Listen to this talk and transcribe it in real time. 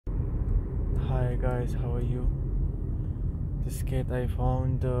Hi guys, how are you? This cat I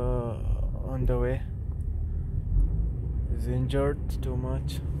found on the way is injured too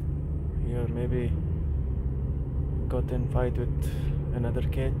much. Here maybe got in fight with another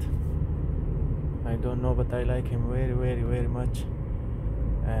cat. I don't know, but I like him very much,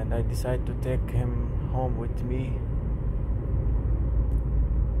 and I decided to take him home with me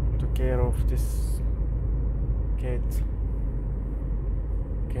to care of this cat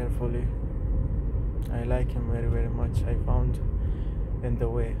carefully. I like him very much. I found in the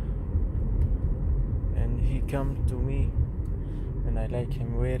way, and he come to me, and I like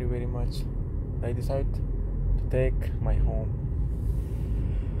him very much. I decided to take my home.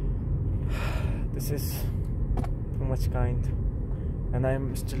 This is too much kind, and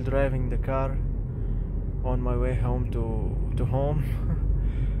I'm still driving the car on my way home to home.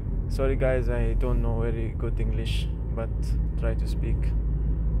 Sorry guys, I don't know very good English, but try to speak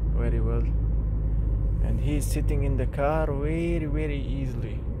very well. And he's sitting in the car very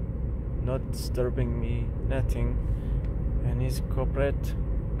easily, not disturbing me, nothing, and he's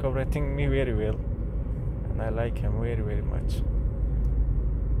cooperating me very well, and I like him very much.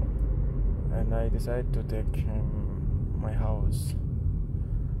 And I decided to take him my house.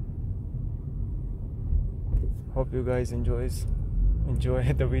 Hope you guys enjoy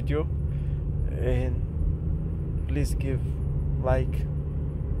the video, and please give like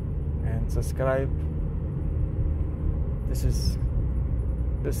and subscribe.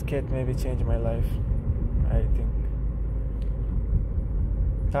 This cat maybe changed my life, I think.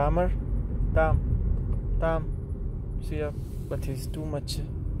 Tam, see ya. But he's too much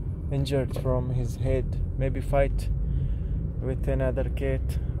injured from his head. Maybe fight with another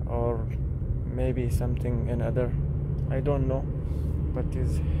cat, or maybe something another, I don't know, but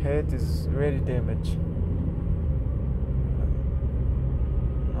his head is very damaged.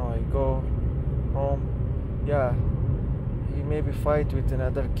 Now I go home. Yeah, he maybe fight with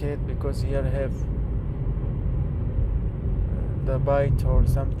another cat because here have the bite or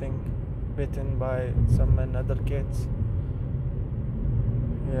something, bitten by some another cats.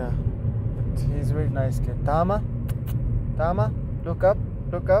 Yeah, but he's very nice cat. Tama, look up.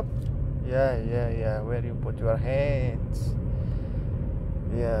 Yeah, where you put your hands.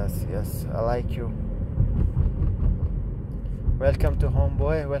 Yes, I like you. Welcome to home,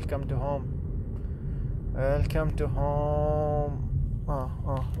 boy. Welcome to home.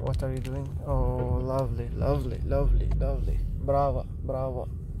 What are you doing? Oh, lovely. Bravo.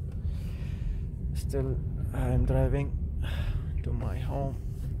 I'm driving to my home,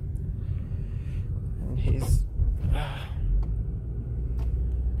 and he's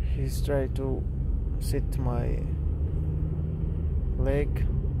trying to sit my leg.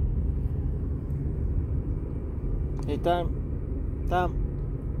 Hey, Tam,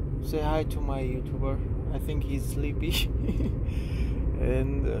 say hi to my YouTuber. I think he's sleepy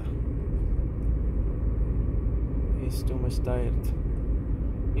and he's too much tired.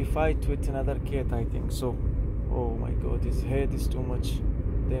 He fight with another cat, I think so. Oh my god, his head is too much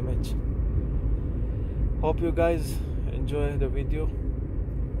damage. Hope you guys enjoy the video,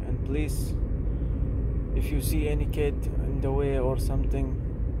 and please, if you see any cat in the way or something,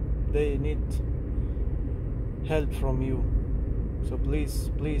 they need help from you. So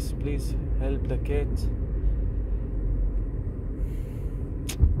please help the cat.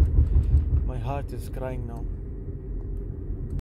 My heart is crying now.